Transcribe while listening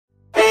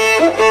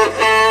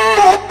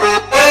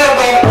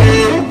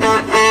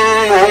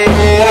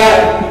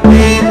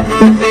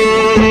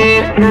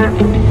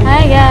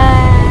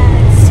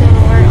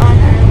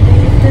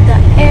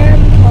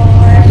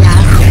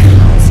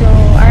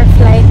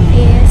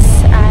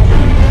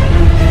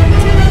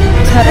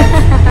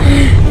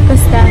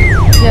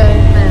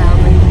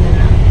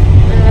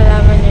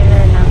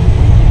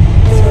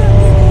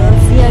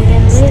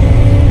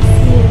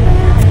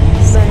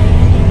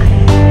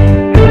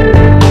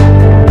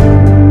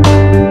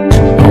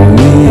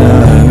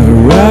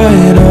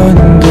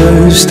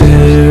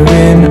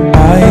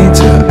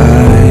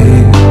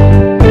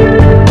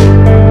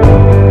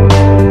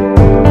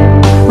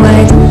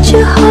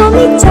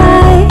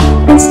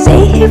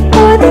here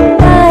for the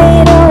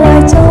night. Oh,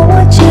 I don't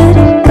want you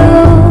to go.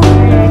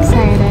 Are you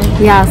excited?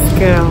 Yes,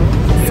 girl.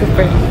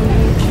 Super.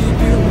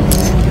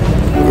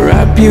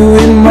 Wrap you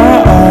in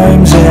my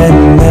arms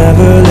and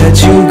never let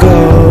you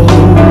go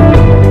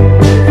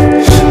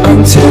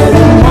until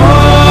the morning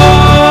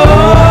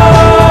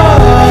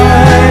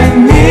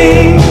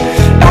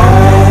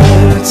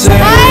after.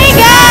 Hi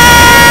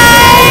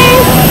guys!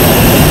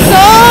 So,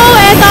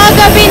 eto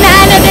gabi na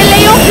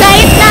delay yung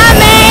flight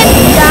namin.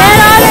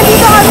 Pero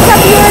nandito kami sa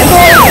Pure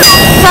Gold.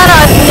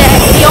 Charot,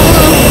 hindi.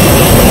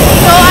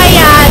 So,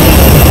 ayan.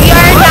 We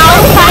are now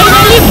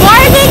finally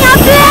boarding a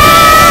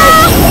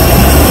plane!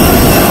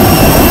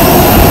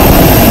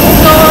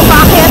 So,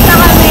 paakyat na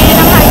kami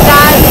ng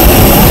hagdan.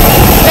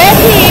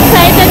 Betty,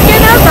 excited ka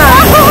na ba?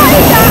 Oh my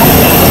God!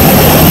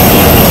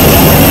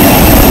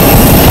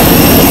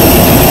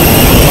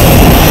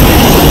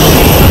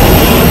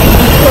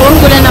 Tuwang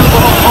ko lang ng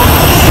buhok ko.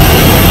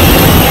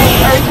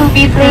 Are to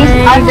be placed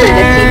under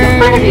the seat of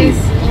priorities.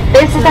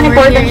 This is an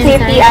important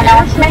safety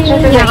announcement to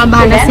the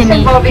students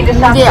involving the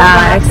South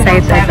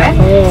excited.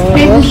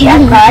 Please be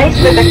advised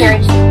that the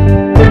carriage.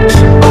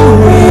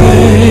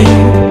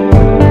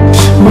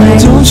 Why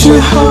don't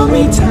you hold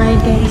me tight? Hi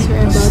guys,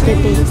 we're about to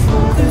take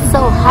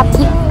so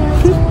happy.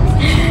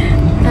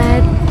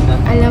 At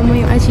alam mo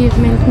yung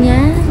achievement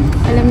niya,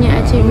 mga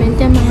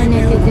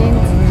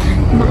netizens,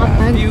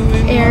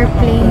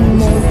 makapag-airplane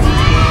mode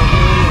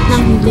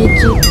ng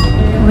legit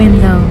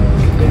Window.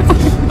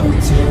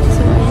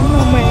 So ayun,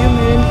 mamaya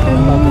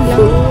meron kami lang.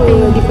 Ay,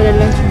 hindi pala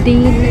lunch,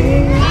 dinner.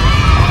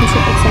 I'm so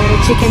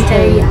excited, chicken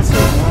teriyaki.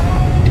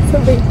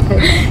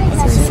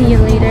 So see you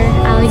later,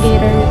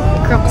 alligator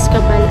crocs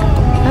ka pala.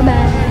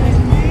 Bye-bye!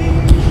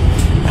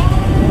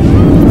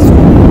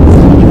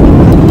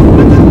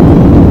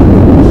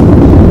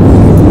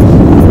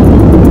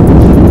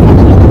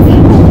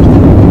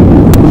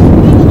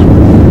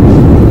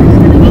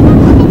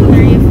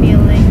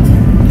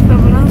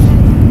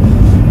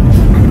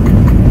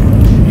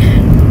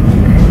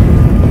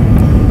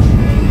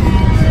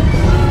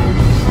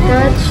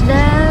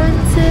 Touchdown,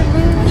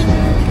 Cebu.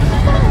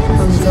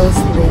 I'm so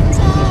sleepy.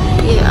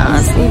 Yeah,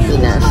 sleepy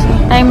na siya.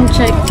 Time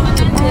check.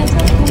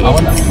 It's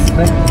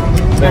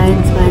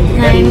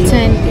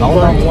 9:20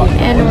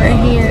 and we're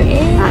here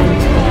in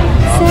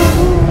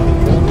Cebu.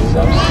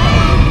 So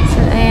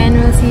ayan,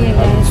 we'll see you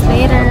guys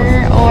later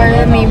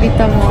or maybe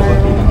tomorrow.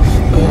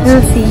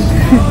 We'll see.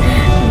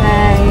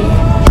 Bye.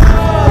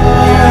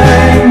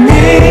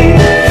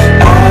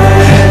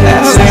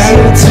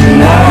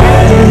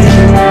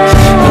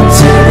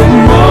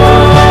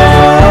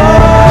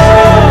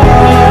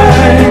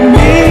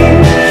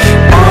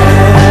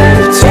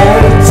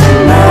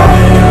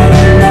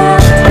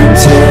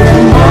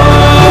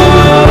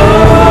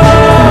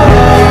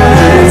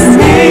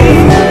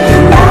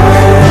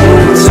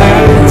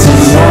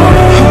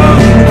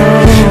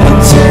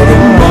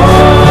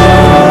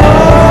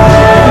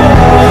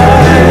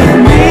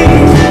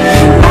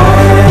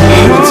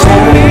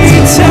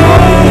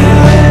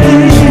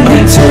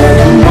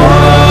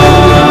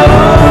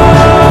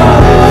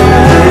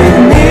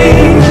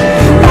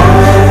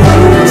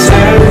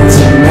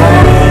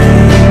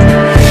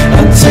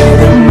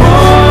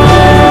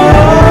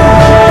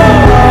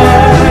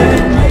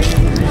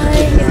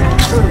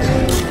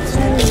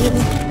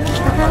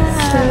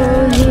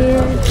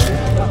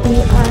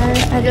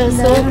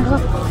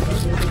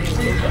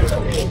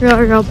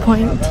 Rora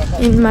Point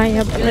in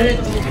Maya Point,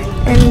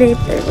 and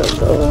later we'll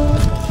go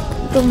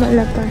to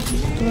Malapas.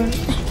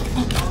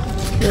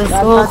 Let's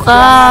woke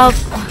up.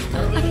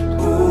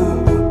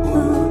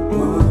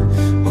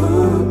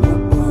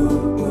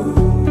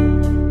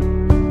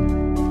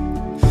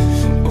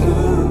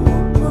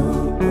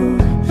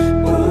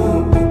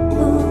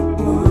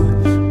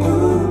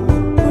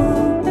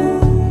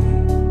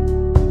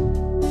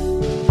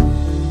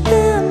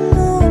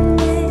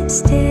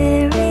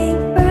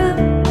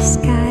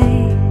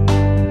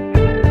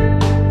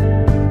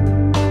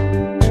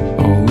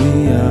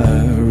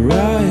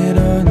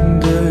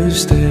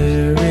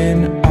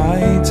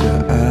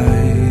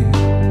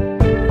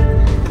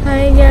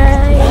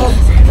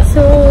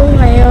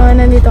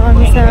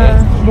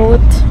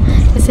 Boat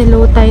kasi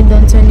low tide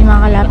doon, so hindi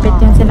makakalapit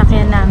yung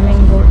sinakyan namin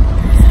boat.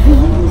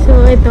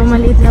 So ito,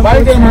 maliit na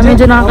boat na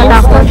medyo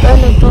nakakatakot.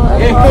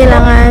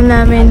 Kailangan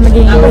namin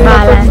maging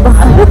balance.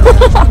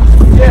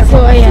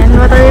 So ayan,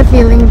 what are you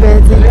feeling,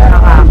 Betsy?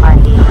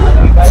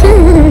 See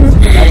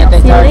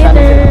you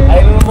later.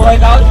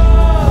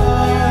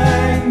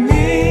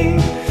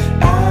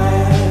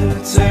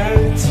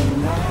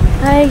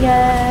 Hi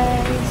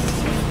guys.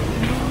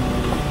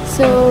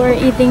 So we're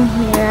eating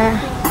here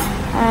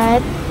at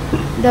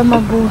the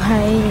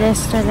Mabuhay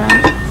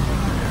restaurant.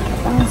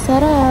 Ang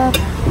sarap.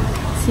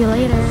 See you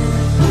later.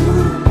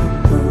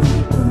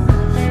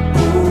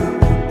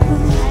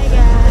 Hi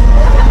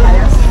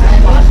guys.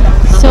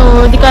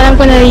 So, di ko alam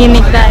kung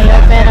narinig tayo,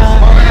 pero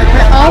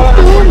we're off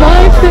to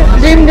my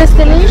dream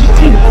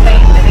destination.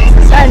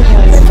 Saan?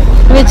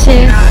 Which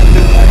is,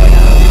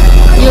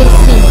 you'll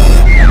see.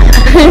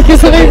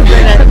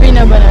 Sabi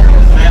na ba na?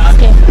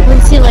 Okay. We'll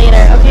see you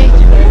later, okay?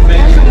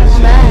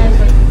 Bye.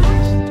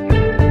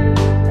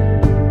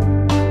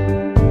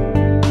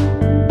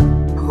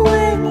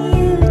 When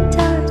you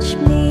touch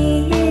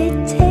me,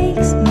 it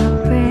takes my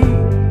breath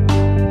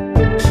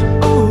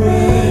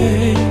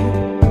away.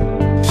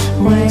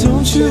 Why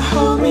don't you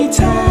hold me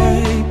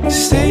tight?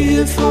 Stay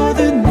here for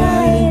the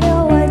night.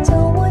 Oh, I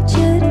don't want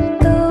you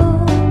to go.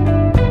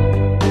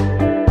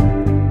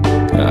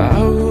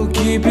 I will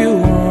keep you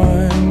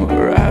warm,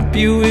 wrap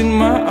you in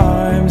my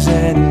arms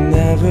and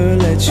never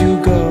let you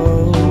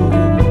go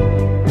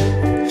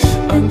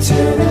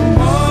until the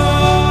morning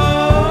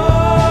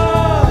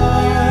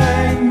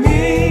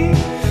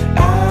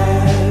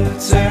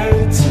after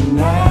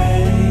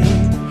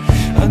tonight.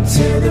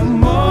 Until the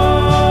morning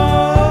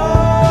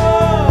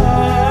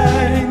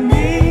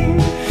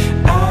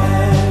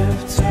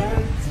after.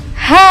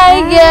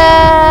 Hi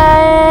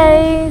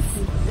guys!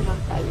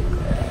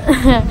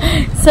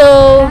 So,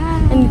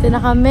 nandito na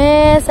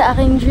kami sa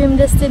aking dream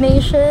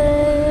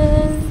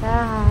destination.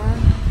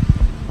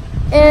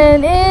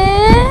 And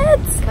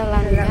it's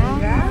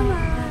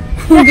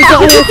hindi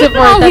ko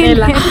supporta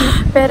nila.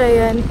 Pero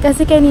yun,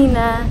 kasi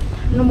kanina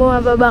nung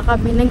bumababa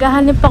kami,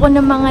 naghahanap ako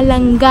ng mga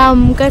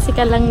langgam kasi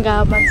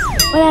kalanggaman.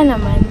 Wala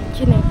naman,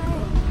 chinek ko.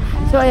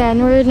 So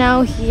ayan, we're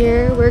now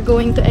here. We're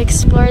going to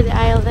explore the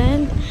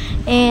island.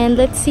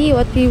 And let's see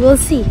what we will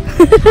see.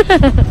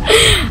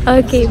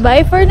 Okay,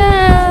 bye for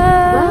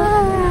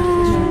now!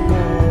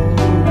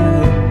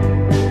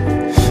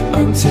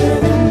 Until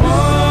the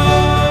morning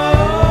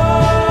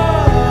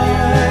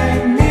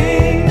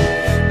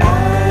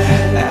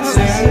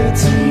after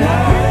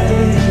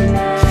tonight.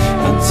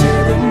 Until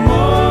the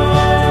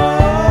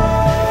morning.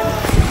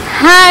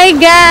 Hi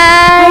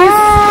guys!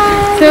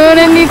 So,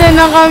 nandito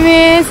na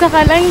kami sa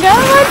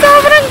Kalanggaman.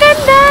 Sobrang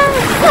ganda!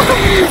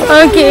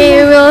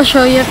 Okay, we'll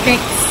show you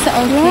pics.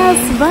 Okay. Yes,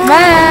 bye!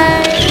 Bye!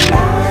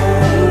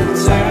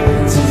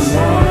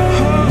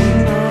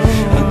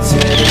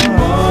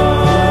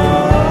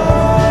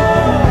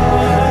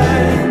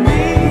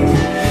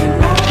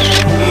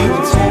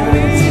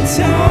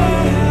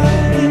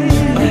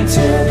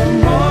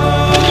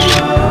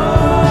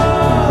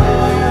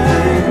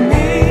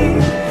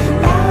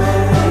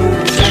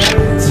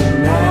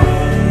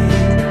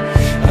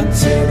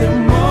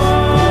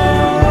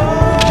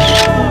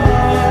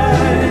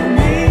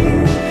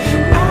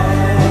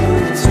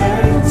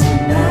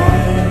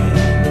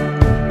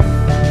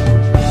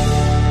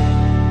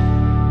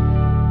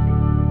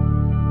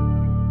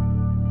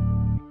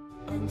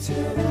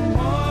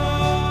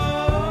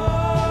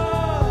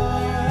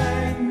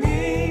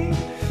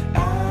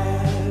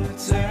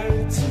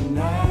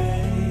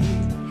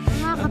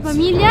 Mga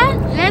kapamilya,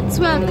 let's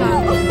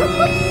welcome!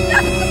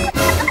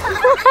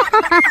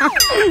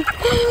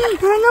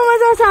 Ano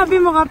masasabi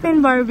mo, Captain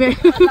Barber?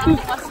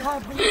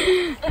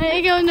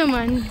 Ay, ikaw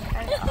naman.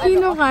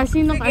 Sino ka?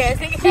 Sino ka?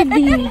 Si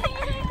Ding.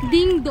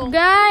 Ding Dong.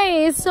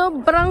 Guys,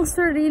 sobrang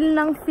surreal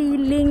ng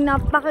feeling.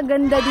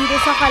 Napakaganda dito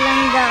sa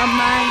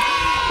Kalanggaman.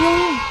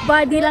 Yung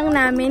body lang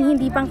namin,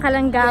 hindi pang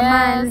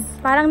kalanggaman.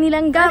 Yes. Parang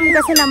nilanggam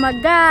kasi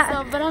namaga.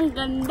 Sobrang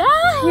ganda.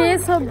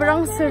 Yes,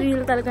 sobrang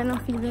surreal talaga ng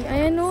feeling.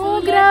 Ayan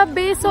o,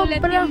 grabe. Sobrang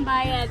sulit yung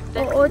bayad.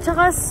 Oo,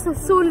 tsaka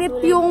sulit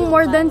yung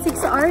more than 6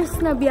 hours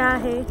na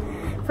biyahe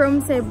from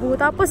Cebu.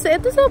 Tapos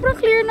ito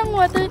sobrang clear ng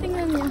water.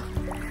 Tingnan niyo.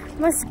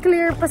 Mas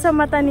clear pa sa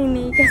mata ni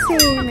Ni kasi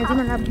medyo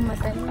malabo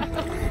mata niya.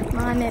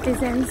 Mga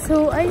netizens.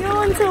 So,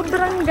 ayun,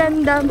 sobrang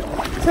ganda.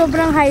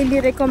 Sobrang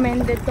highly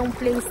recommended tong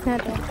place na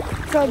to.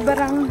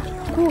 Sobrang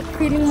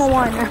feeling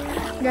mawana.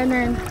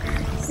 Ganun.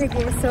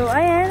 Sige, so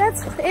ayan,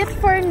 that's it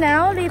for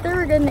now. Later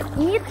we're gonna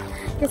eat.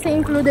 Kasi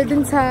included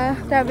dun sa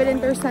travel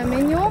and tours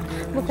namin yung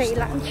buffet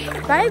lunch.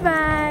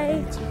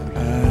 Bye-bye!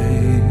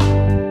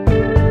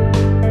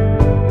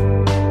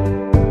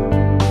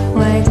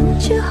 Why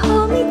don't you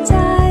hold me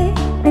tight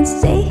and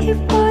stay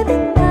here for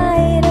the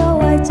night?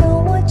 Oh, I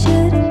don't want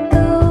you to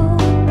go.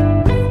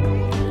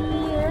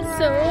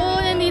 So,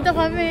 nandito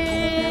kami.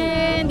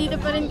 Dito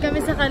pa rin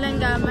kami sa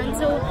Kalanggaman.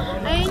 So,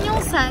 ayun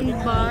yung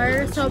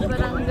sandbar.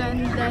 Sobrang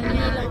ganda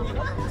niya.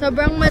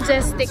 Sobrang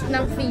majestic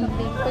ng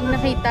feeling pag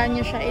nakita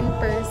nyo siya in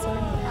person.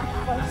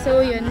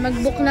 So, yun.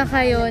 Mag-book na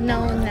kayo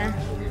nauna.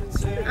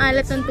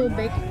 Alat ng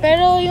tubig.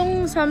 Pero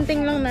yung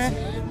something lang na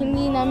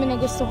hindi namin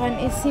nagustuhan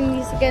is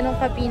hindi si ganong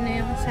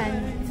kapina yung sand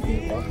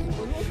dito.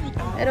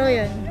 Pero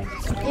yun.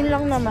 Yun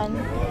lang naman.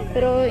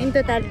 Pero in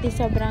totality,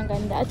 sobrang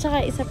ganda. At saka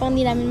isa pang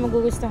hindi namin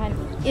magugustuhan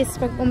is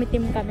pag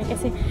umitim kami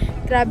kasi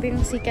grabe yung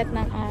sikat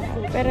ng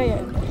araw. Pero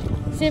yun.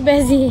 Si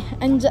Bezzy,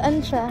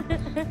 andyan siya.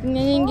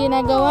 Ganyan yung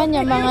ginagawa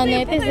niya, mga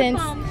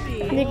netizens.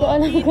 Hindi ko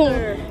alam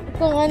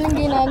kung anong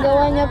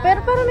ginagawa niya. Pero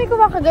parang may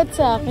kumakagat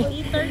sa akin.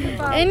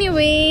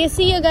 Anyway,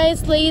 see you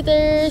guys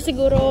later.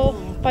 Siguro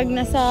pag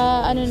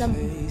nasa na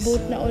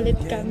boat na ulit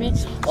kami.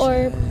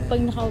 Or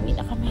pag nakauwi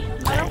na kami.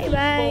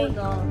 Bye-bye!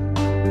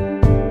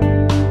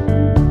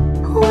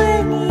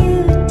 When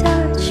you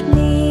touch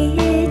me,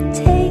 it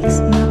takes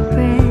my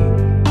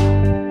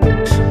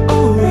breath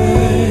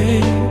away.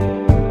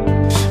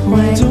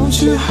 Why don't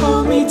you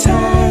hold me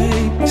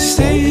tight?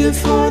 Stay here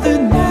for the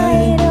night.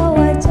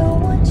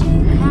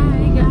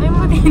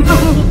 So,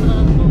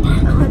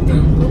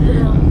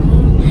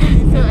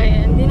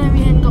 ayan.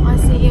 Dinamihan ko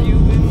kasi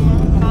yung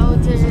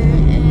powder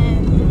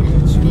and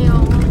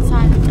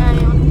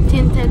yung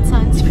tinted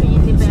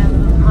sunscreen, di ba?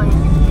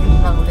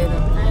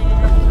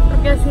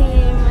 Kasi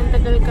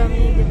mantagal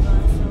kami, di ba?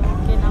 So,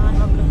 kailangan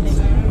mag-protect.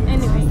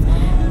 Anyway,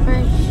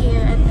 we're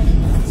here at the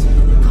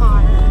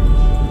car.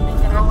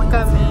 Nag-drive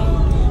kami.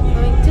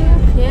 Going to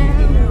Pier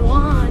 1.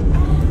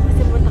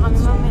 Kasi punta kami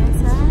mamaya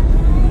sa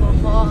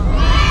Bohol.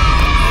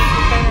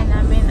 Nakita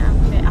na namin ang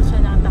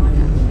reaction ng tao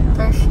na.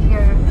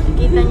 Tertiary.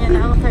 Nakita niya na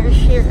ang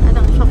tertiary at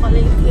ang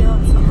chocolate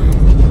hills.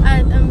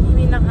 At ang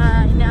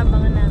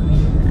pinaka-inaabangan namin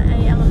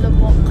ay ang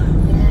lubok.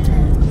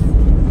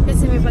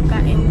 Kasi may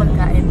pagkain.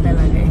 Pagkain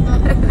talaga eh.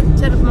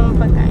 Sarap mga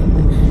pagkain.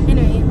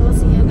 Anyway, we'll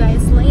see you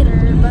guys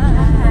later.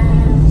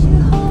 Bye! You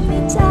hold me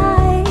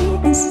tight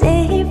and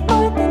stay here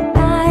for the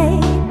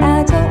night.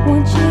 I don't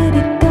want you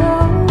to go.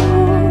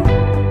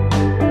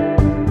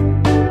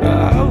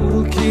 I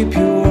will keep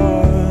you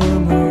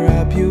warm,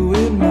 wrap you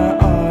in my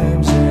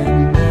arms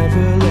and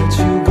never let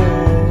you go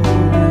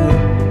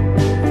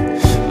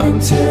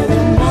until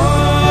the morning.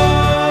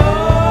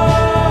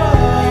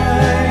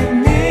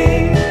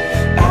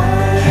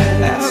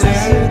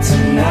 After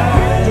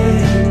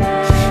tonight,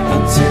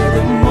 until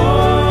the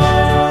morning.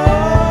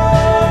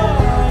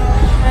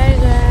 Hi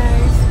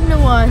guys!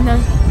 Nawanan.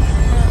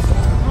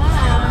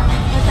 Wow!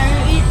 What are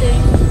you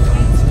eating?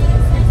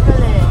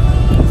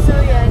 So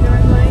yeah, we're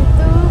going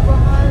to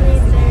Bohol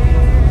later.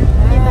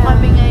 Dito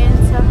kami ngayon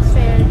sa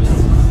ferry.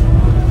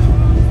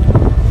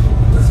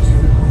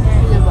 Until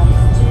the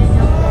morning,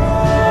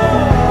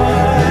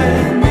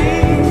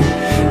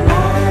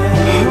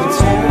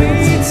 after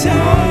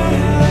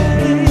tonight,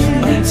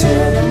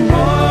 until the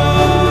morning,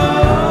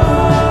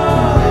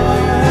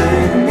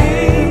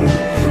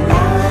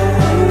 after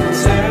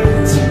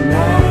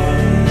tonight.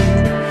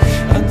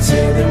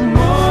 Until the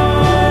morning,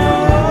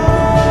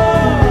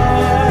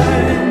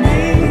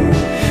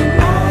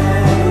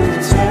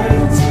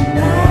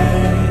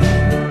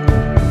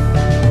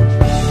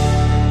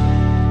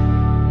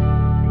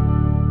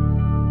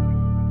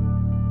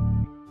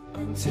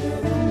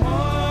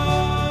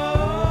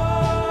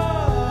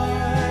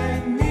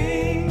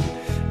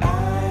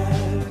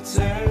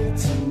 after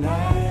tonight.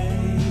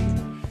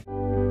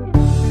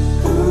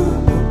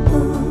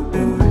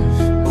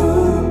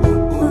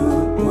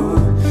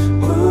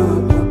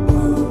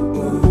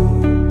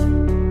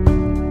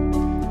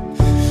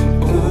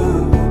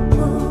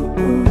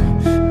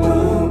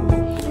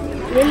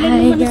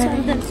 Hi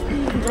guys!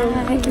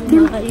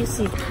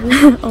 Nakaisip.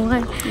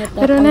 Okay.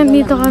 Pero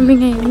nandito kami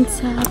ngayon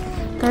sa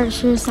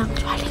Tertiary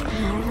Sanctuary.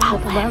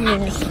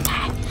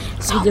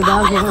 So,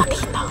 bawal ako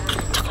dito.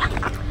 Joke lang.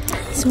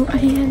 So,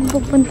 ayan.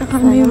 Pupunta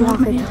kami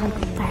mamaya.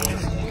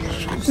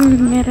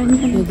 Meron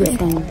yan.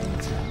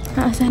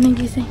 Sana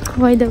gising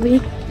ko, by the way.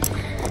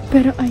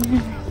 Pero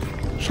ayan.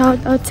 Shout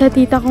out sa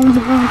tita kong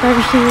mukhang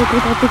Tertiary,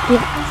 Tita Titi.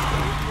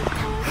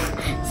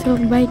 So,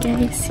 bye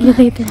guys. See you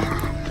later.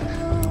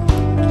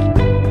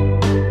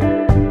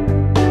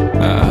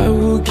 I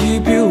will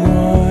keep you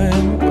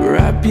warm,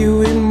 wrap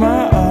you in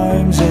my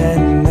arms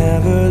and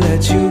never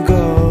let you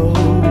go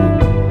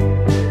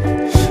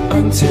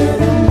until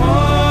the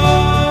morning,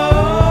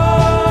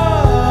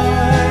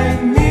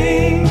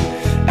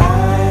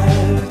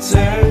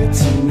 after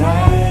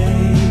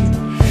tonight,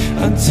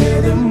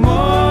 until the morning,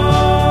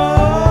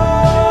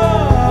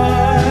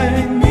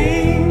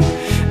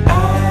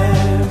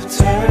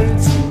 after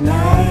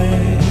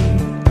tonight.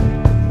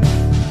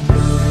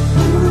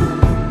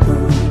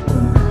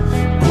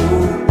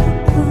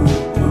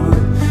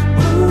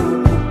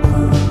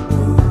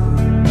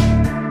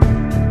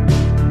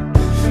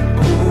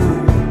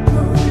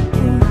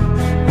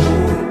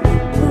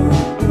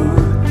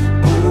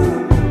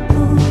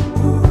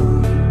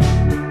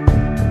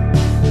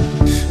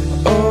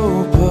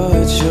 Oh,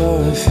 put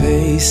your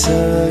face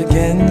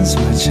against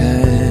my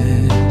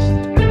chest.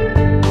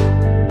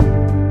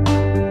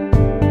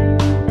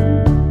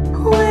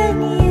 When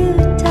you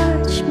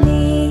touch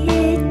me,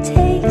 it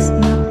takes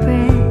my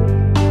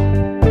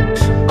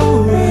breath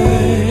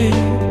Away.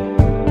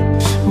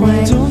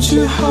 Why don't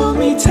you hold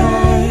me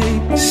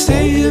tight?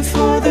 Stay here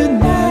for the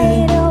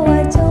night. Oh,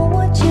 I don't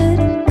want you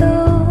to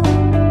go.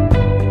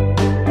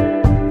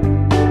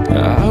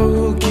 I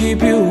will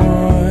keep you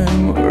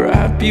warm,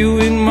 wrap you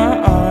in my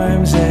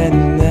arms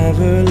and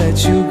never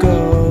let you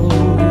go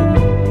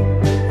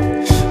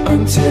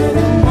until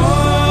the morning,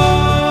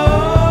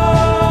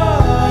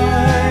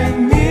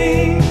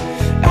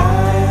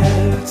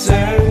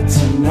 after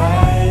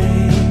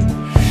tonight,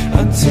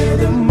 until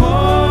the morning.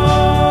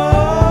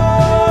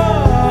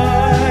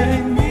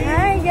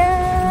 Hi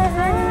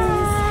guys!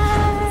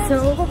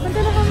 So, pupunta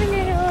na kami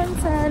ngayon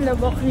sa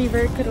Lubok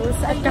River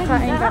Cruise at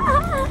kakain kami.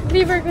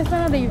 River Cruise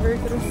na River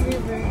Cruise.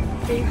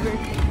 River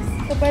Cruise.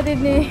 So, pwede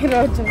ni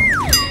Rojo.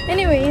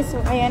 Anyway, so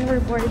ayan,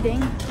 we're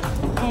boarding.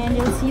 And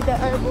you'll see the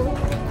airboat.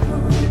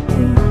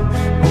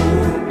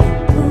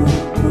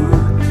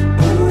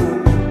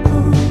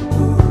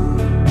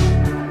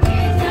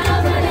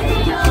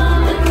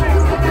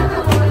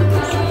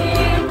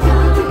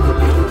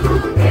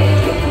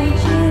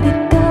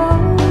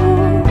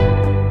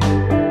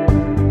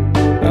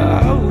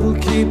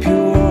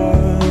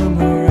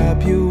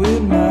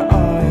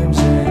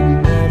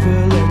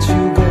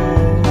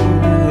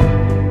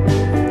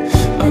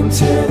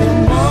 until the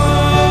morning.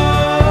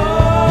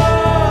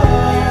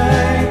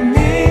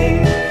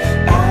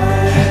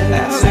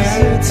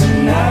 After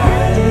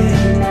tonight,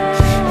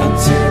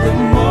 until the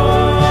morning.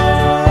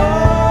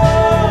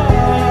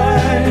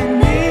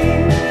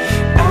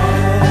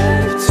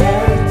 After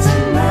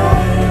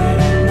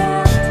tonight,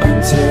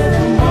 until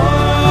the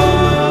morning.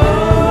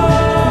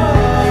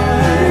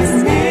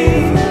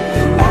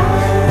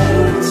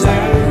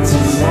 After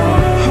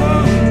tonight,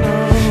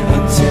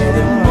 until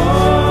the morning.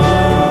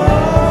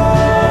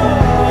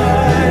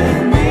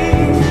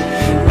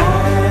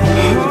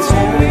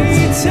 Hold me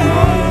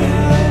tight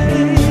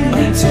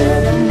until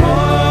the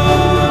morning.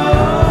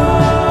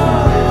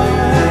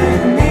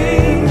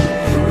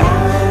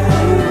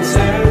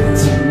 After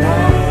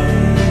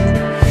tonight,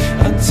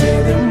 until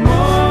the morning.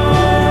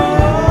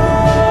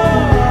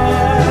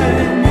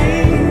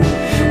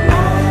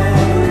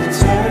 After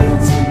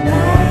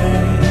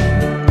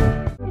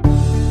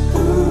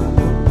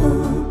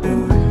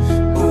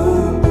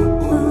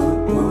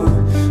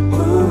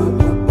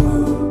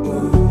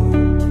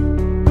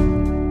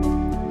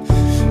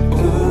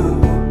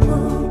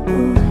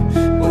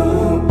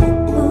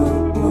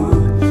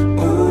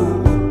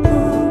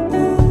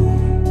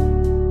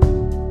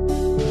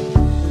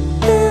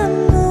The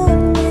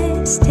moon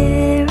is still